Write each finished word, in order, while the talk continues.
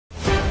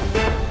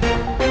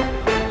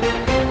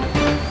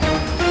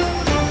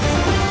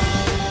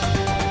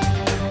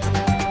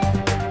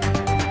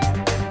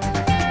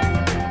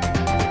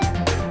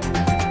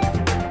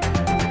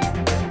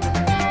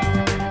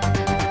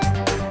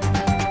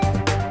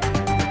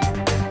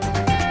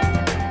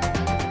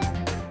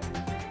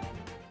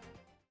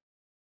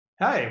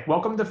Hi,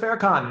 welcome to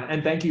FAIRCON,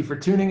 and thank you for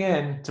tuning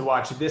in to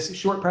watch this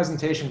short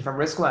presentation from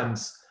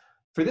RiskLens.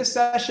 For this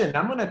session,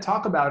 I'm going to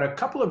talk about a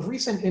couple of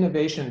recent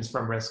innovations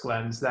from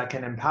RiskLens that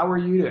can empower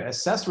you to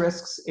assess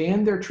risks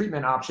and their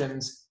treatment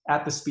options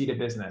at the speed of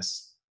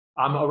business.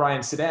 I'm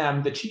Orion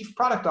Saddam, the Chief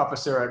Product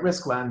Officer at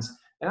RiskLens,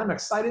 and I'm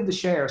excited to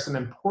share some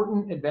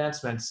important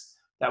advancements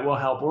that will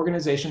help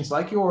organizations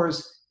like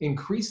yours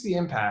increase the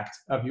impact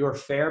of your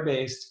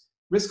FAIR-based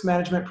risk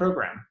management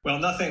program. Well,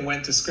 nothing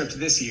went to script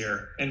this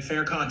year, and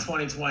FAIRCON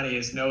 2020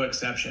 is no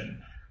exception.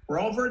 We're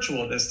all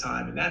virtual this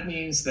time, and that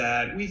means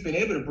that we've been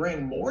able to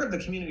bring more of the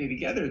community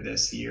together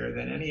this year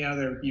than any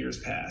other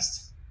years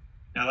past.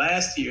 Now,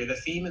 last year, the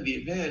theme of the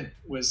event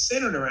was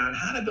centered around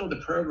how to build a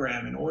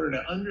program in order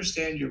to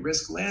understand your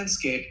risk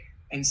landscape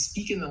and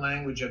speak in the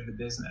language of the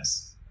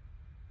business.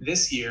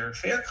 This year,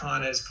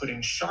 FAIRCON is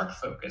putting sharp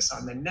focus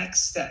on the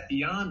next step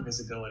beyond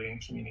visibility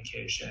and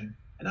communication,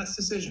 and that's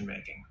decision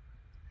making.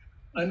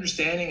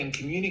 Understanding and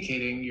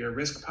communicating your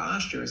risk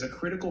posture is a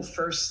critical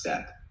first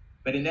step,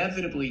 but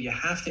inevitably you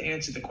have to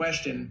answer the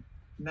question,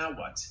 now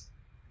what?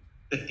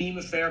 The theme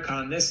of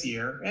FAIRCON this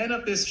year, and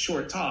of this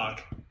short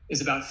talk,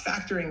 is about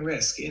factoring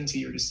risk into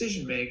your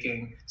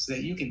decision-making so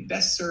that you can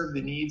best serve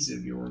the needs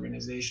of your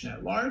organization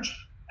at large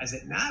as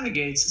it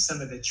navigates some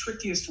of the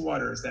trickiest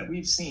waters that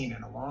we've seen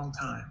in a long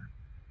time.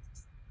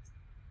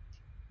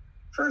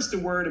 First, a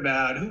word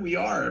about who we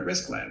are at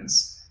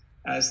RiskLens.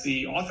 As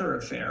the author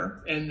of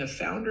FAIR and the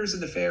founders of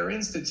the FAIR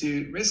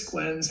Institute,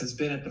 RiskLens has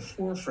been at the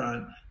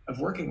forefront of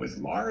working with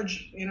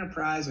large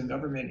enterprise and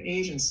government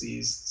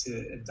agencies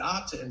to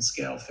adopt and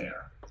scale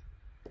FAIR.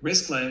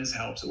 RiskLens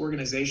helps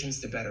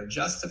organizations to better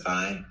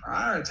justify,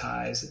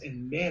 prioritize,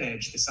 and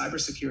manage the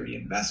cybersecurity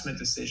investment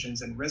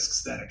decisions and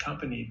risks that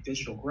accompany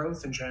digital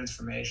growth and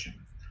transformation.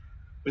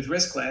 With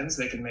RiskLens,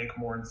 they can make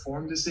more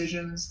informed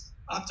decisions,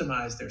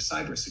 optimize their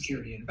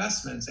cybersecurity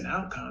investments and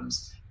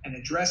outcomes, and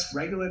address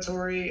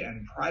regulatory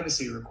and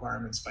privacy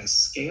requirements by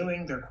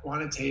scaling their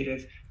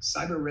quantitative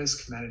cyber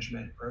risk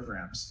management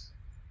programs.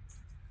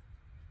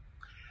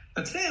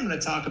 Now, today I'm going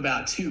to talk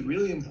about two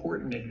really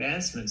important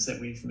advancements that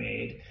we've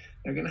made.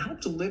 They're going to help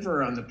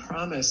deliver on the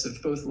promise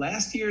of both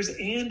last year's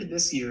and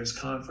this year's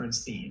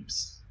conference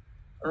themes.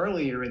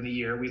 Earlier in the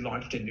year, we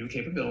launched a new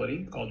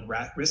capability called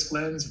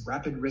RiskLens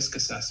Rapid Risk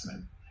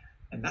Assessment,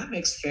 and that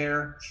makes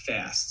FAIR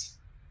fast.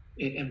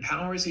 It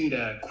empowers you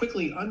to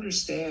quickly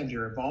understand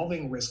your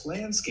evolving risk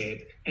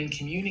landscape and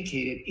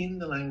communicate it in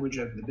the language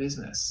of the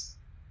business.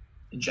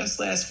 And just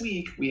last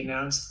week, we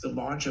announced the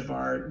launch of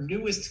our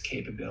newest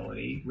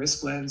capability,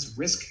 RiskLens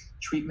Risk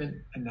Treatment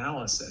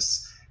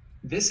Analysis.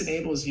 This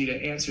enables you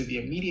to answer the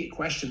immediate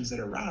questions that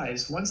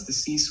arise once the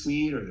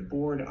C-suite or the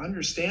board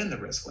understand the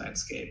risk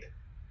landscape.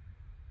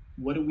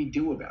 What do we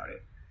do about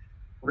it?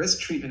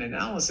 Risk treatment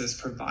analysis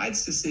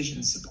provides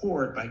decision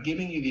support by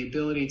giving you the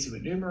ability to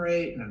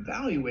enumerate and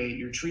evaluate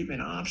your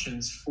treatment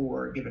options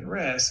for a given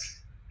risk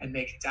and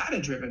make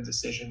data-driven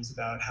decisions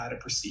about how to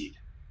proceed.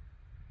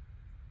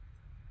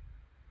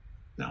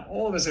 Now,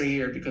 all of us are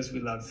here because we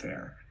love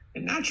FAIR,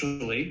 and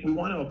naturally, we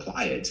want to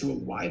apply it to a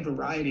wide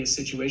variety of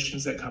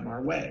situations that come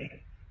our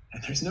way.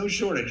 And there's no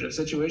shortage of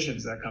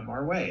situations that come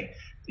our way.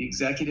 The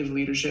executive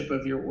leadership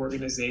of your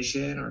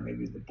organization or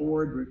maybe the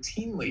board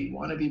routinely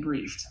want to be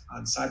briefed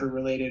on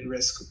cyber-related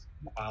risk,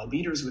 while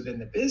leaders within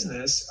the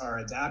business are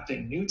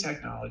adapting new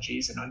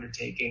technologies and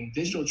undertaking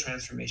digital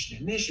transformation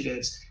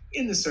initiatives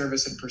in the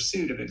service and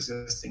pursuit of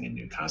existing and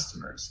new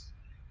customers.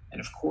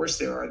 And of course,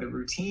 there are the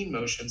routine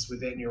motions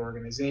within your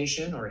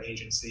organization or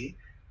agency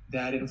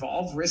that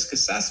involve risk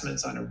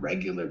assessments on a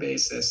regular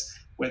basis,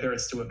 whether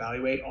it's to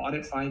evaluate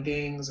audit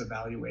findings,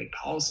 evaluate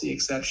policy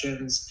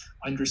exceptions,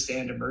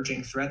 understand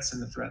emerging threats in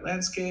the threat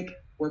landscape,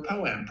 or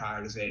POAM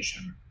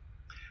prioritization.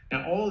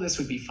 Now, all of this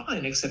would be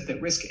fine, except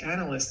that risk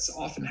analysts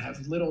often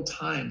have little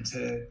time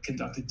to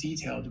conduct a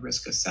detailed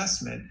risk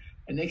assessment,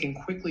 and they can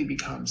quickly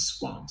become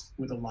swamped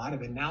with a lot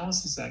of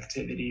analysis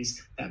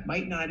activities that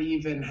might not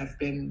even have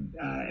been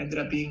ended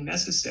up being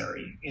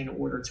necessary in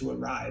order to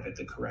arrive at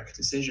the correct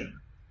decision.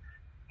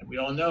 And we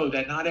all know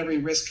that not every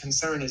risk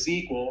concern is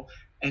equal,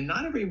 and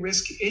not every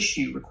risk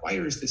issue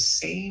requires the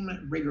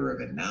same rigor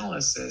of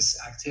analysis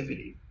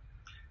activity.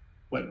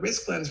 What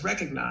RiskLens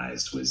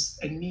recognized was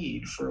a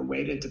need for a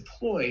way to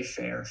deploy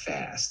FAIR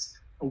fast,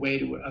 a way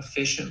to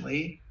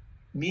efficiently,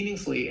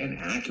 meaningfully, and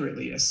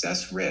accurately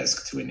assess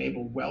risk to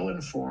enable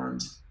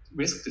well-informed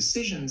risk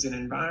decisions in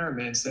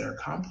environments that are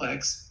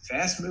complex,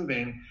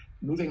 fast-moving,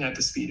 moving at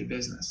the speed of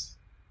business.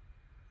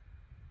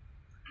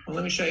 Well,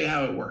 let me show you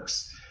how it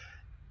works.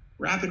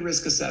 Rapid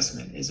risk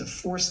assessment is a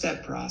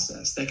four-step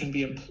process that can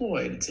be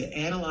employed to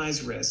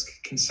analyze risk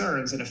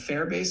concerns in a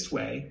FAIR-based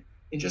way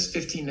in just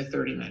 15 to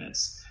 30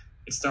 minutes.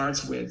 It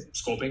starts with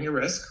scoping your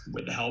risk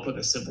with the help of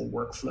a simple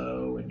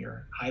workflow in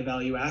your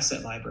high-value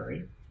asset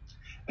library.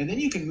 And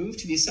then you can move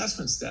to the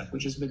assessment step,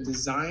 which has been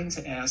designed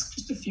to ask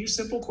just a few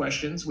simple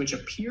questions which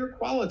appear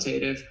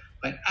qualitative,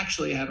 but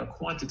actually have a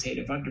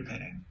quantitative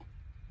underpinning.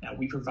 Now,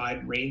 we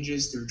provide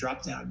ranges through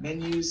drop-down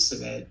menus so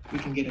that we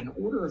can get an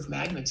order of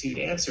magnitude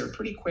answer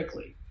pretty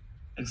quickly.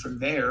 And from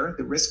there,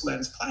 the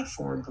RiskLens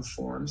platform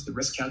performs the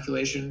risk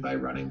calculation by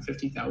running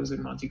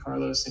 50,000 Monte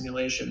Carlo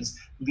simulations,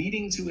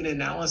 leading to an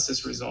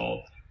analysis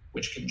result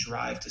which can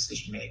drive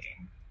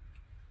decision-making.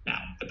 Now,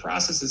 the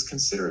process is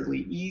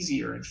considerably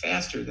easier and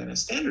faster than a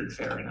standard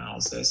FAIR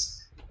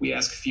analysis. We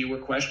ask fewer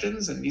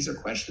questions, and these are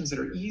questions that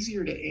are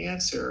easier to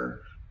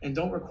answer and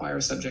don't require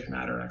subject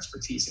matter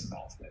expertise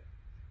involvement.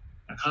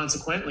 Now,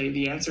 consequently,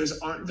 the answers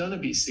aren't going to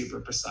be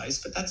super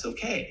precise, but that's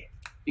okay,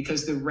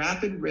 because the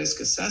rapid risk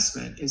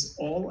assessment is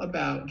all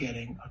about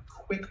getting a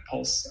quick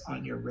pulse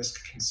on your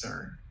risk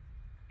concern.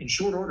 In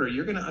short order,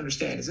 you're going to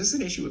understand, is this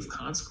an issue of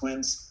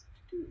consequence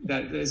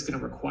that is going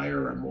to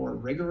require a more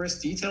rigorous,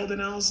 detailed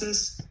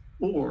analysis?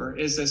 Or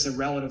is this a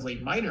relatively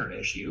minor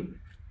issue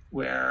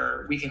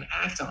where we can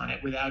act on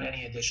it without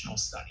any additional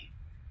study?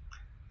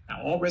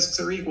 Now, all risks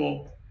are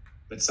equal,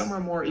 but some are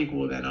more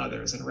equal than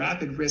others, and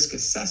rapid risk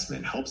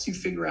assessment helps you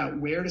figure out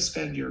where to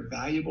spend your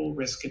valuable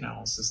risk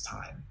analysis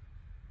time.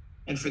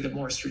 And for the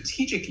more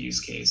strategic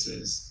use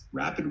cases,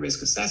 rapid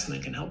risk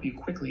assessment can help you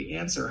quickly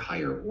answer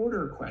higher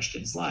order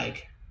questions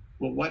like,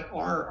 well, what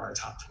are our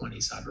top 20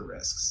 cyber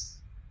risks?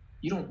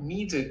 You don't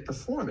need to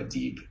perform a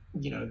deep,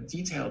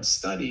 detailed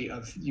study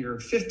of your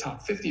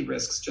top 50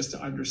 risks just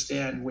to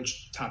understand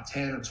which top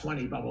 10 or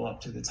 20 bubble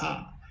up to the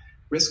top.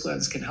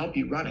 RiskLens can help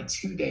you run a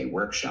 2-day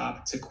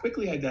workshop to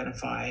quickly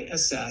identify,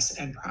 assess,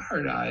 and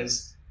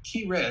prioritize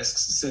key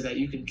risks so that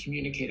you can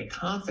communicate a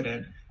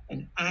confident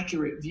and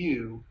accurate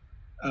view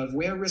of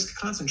where risk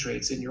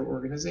concentrates in your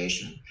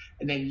organization,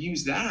 and then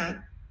use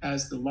that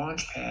as the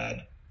launch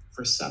pad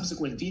for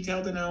subsequent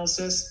detailed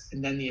analysis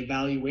and then the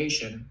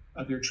evaluation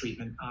of your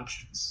treatment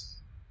options.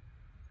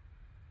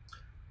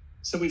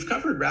 So we've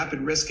covered rapid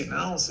risk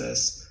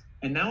analysis,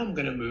 and now I'm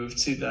going to move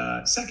to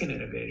the second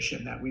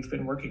innovation that we've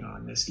been working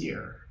on this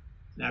year.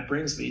 And that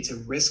brings me to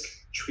risk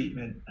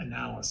treatment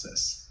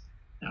analysis.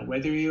 Now,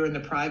 whether you're in the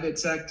private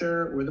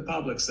sector or the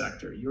public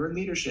sector, your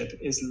leadership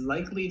is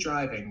likely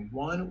driving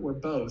one or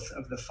both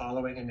of the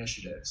following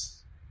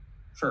initiatives.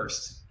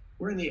 First,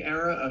 we're in the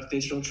era of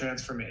digital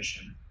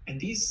transformation. And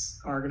these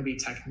are going to be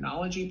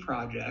technology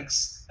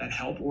projects that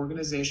help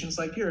organizations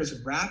like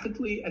yours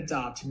rapidly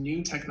adopt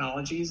new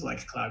technologies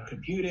like cloud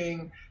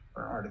computing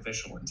or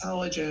artificial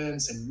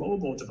intelligence and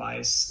mobile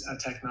device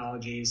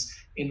technologies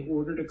in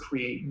order to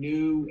create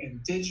new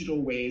and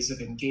digital ways of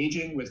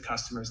engaging with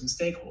customers and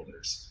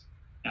stakeholders.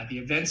 Now, the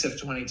events of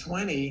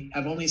 2020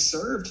 have only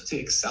served to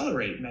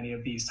accelerate many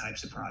of these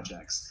types of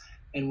projects.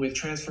 And with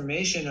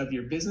transformation of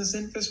your business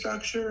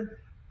infrastructure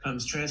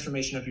comes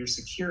transformation of your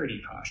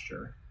security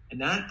posture. And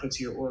that puts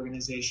your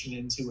organization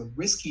into a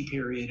risky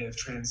period of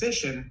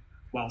transition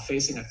while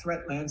facing a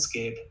threat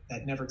landscape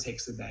that never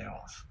takes the day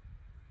off.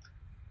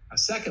 Now,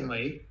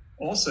 secondly,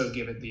 also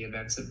given the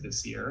events of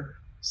this year,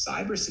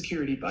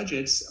 cybersecurity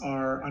budgets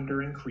are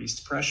under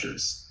increased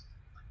pressures.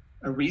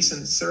 A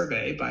recent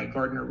survey by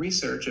Gartner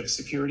Research of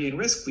security and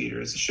risk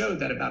leaders showed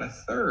that about a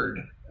third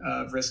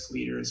of risk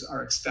leaders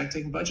are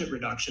expecting budget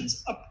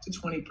reductions up to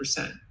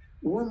 20%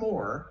 or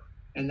more,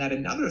 and that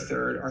another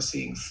third are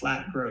seeing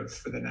flat growth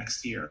for the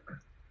next year.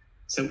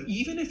 So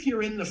even if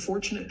you're in the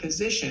fortunate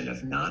position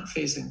of not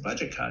facing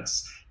budget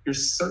cuts, you're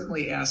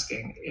certainly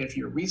asking if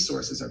your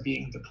resources are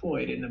being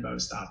deployed in the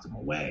most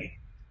optimal way.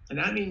 And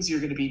that means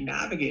you're going to be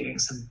navigating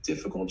some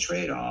difficult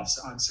trade-offs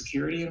on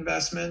security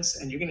investments,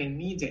 and you're going to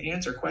need to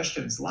answer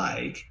questions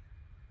like,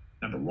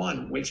 number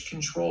one, which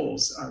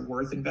controls are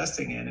worth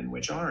investing in and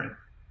which aren't?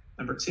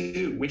 Number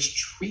two, which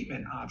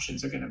treatment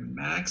options are going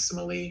to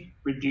maximally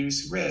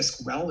reduce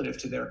risk relative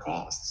to their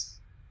costs?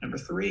 Number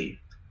three,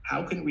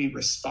 how can we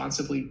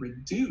responsibly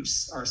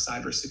reduce our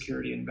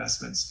cybersecurity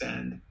investment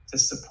spend to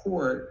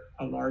support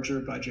a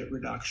larger budget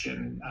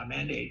reduction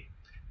mandate?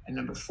 And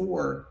number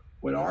four,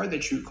 what are the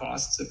true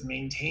costs of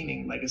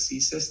maintaining legacy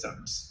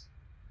systems?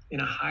 In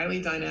a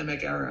highly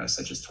dynamic era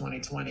such as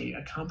 2020,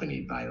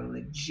 accompanied by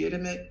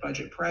legitimate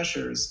budget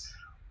pressures,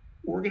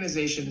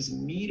 organizations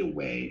need a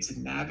way to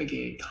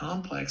navigate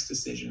complex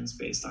decisions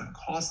based on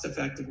cost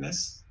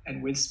effectiveness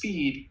and with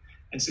speed,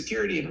 and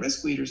security and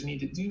risk leaders need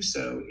to do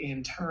so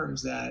in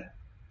terms that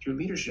your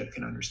leadership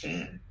can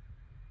understand.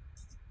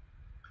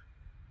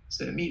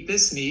 So to meet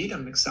this need,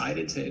 I'm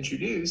excited to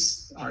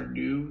introduce our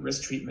new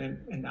risk treatment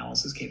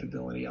analysis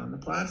capability on the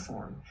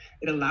platform.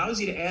 It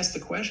allows you to ask the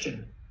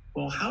question,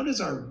 well, how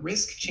does our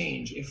risk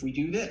change if we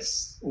do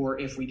this or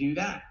if we do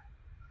that?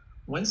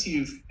 Once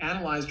you've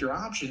analyzed your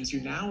options,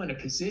 you're now in a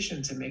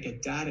position to make a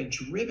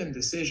data-driven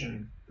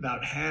decision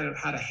about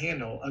how to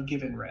handle a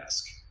given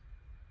risk.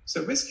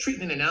 So risk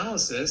treatment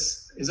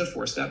analysis is a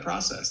 4-step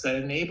process that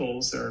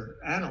enables or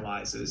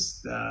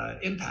analyzes the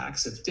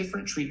impacts of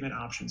different treatment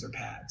options or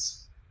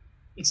paths.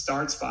 It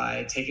starts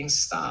by taking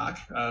stock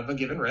of a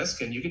given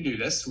risk, and you can do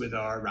this with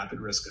our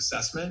rapid risk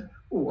assessment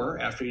or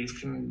after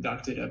you've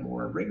conducted a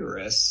more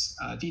rigorous,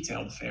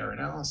 detailed FAIR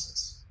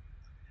analysis.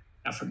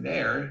 Now from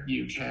there,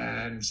 you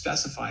can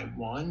specify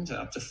 1 to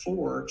up to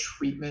 4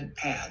 treatment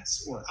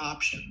paths or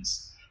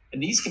options.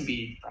 And these can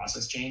be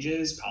process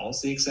changes,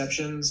 policy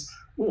exceptions,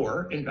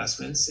 or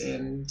investments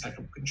in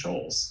technical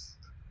controls.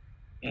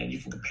 And you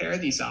can compare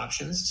these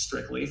options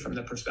strictly from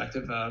the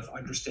perspective of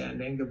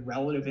understanding the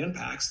relative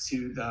impacts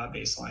to the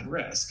baseline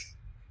risk.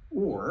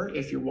 Or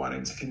if you're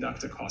wanting to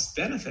conduct a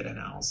cost-benefit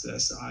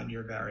analysis on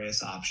your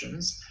various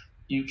options,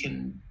 you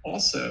can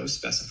also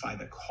specify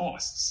the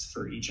costs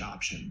for each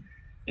option.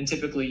 And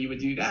typically you would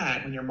do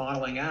that when you're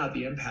modeling out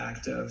the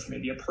impact of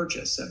maybe a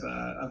purchase of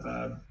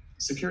a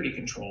security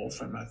control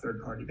from a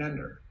third-party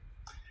vendor.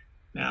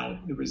 Now,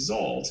 the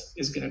result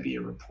is going to be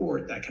a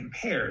report that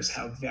compares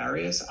how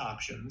various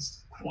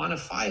options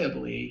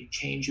quantifiably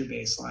change your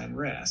baseline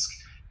risk.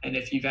 And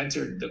if you've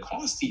entered the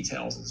cost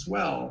details as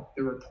well,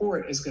 the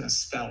report is going to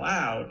spell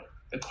out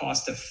the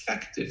cost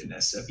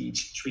effectiveness of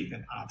each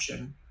treatment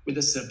option with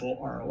a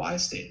simple ROI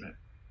statement.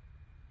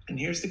 And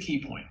here's the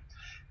key point.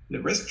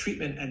 The risk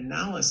treatment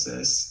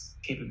analysis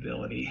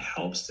capability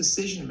helps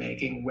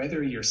decision-making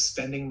whether you're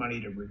spending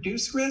money to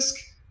reduce risk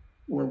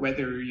or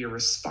whether you're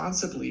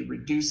responsibly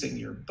reducing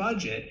your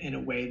budget in a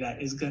way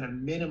that is going to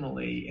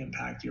minimally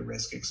impact your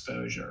risk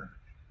exposure.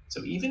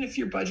 So even if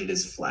your budget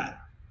is flat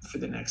for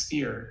the next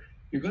year,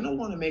 you're going to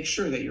want to make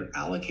sure that you're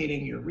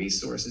allocating your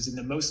resources in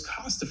the most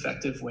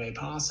cost-effective way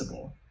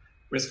possible.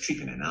 Risk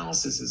treatment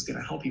analysis is going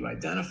to help you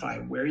identify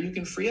where you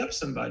can free up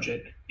some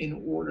budget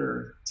in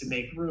order to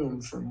make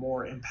room for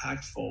more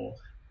impactful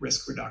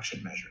risk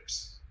reduction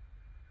measures.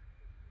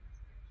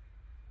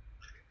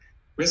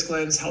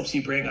 RiskLens helps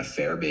you bring a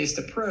fair-based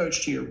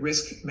approach to your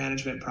risk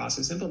management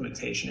process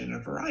implementation in a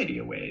variety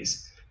of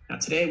ways. Now,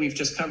 today we've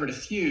just covered a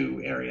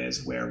few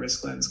areas where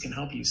RiskLens can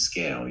help you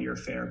scale your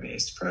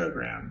fair-based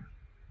program.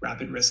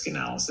 Rapid risk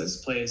analysis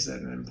plays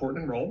an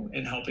important role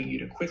in helping you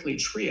to quickly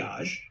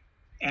triage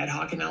ad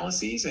hoc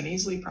analyses and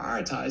easily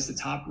prioritize the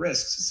top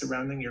risks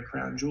surrounding your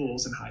crown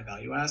jewels and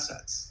high-value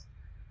assets.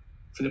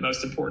 For the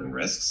most important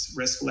risks,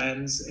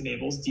 RiskLens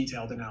enables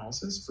detailed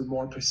analysis for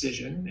more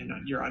precision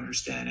in your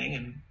understanding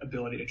and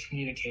ability to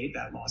communicate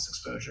that loss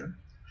exposure.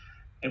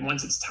 And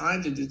once it's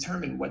time to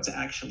determine what to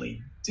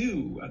actually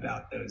do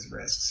about those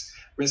risks,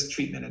 risk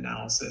treatment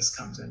analysis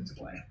comes into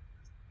play.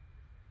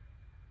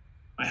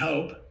 My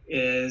hope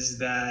is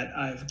that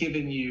I've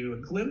given you a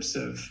glimpse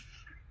of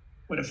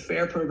what a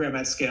fair program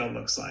at scale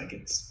looks like.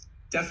 It's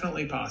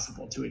definitely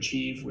possible to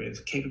achieve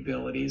with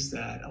capabilities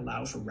that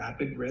allow for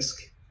rapid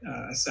risk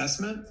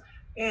assessment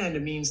and a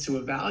means to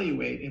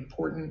evaluate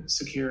important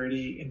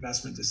security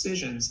investment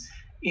decisions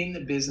in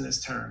the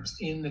business terms,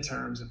 in the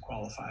terms of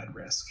qualified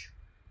risk.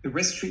 The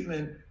risk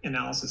treatment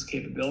analysis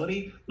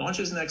capability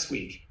launches next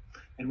week,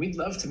 and we'd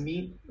love to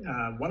meet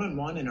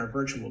one-on-one in our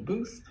virtual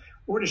booth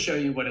or to show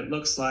you what it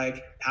looks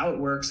like, how it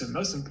works, and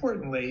most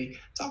importantly,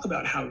 talk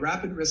about how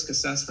rapid risk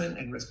assessment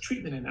and risk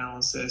treatment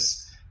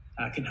analysis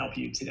can help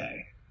you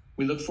today.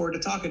 We look forward to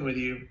talking with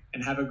you,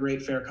 and have a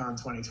great FAIRCON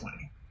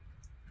 2020.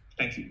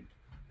 Thank you.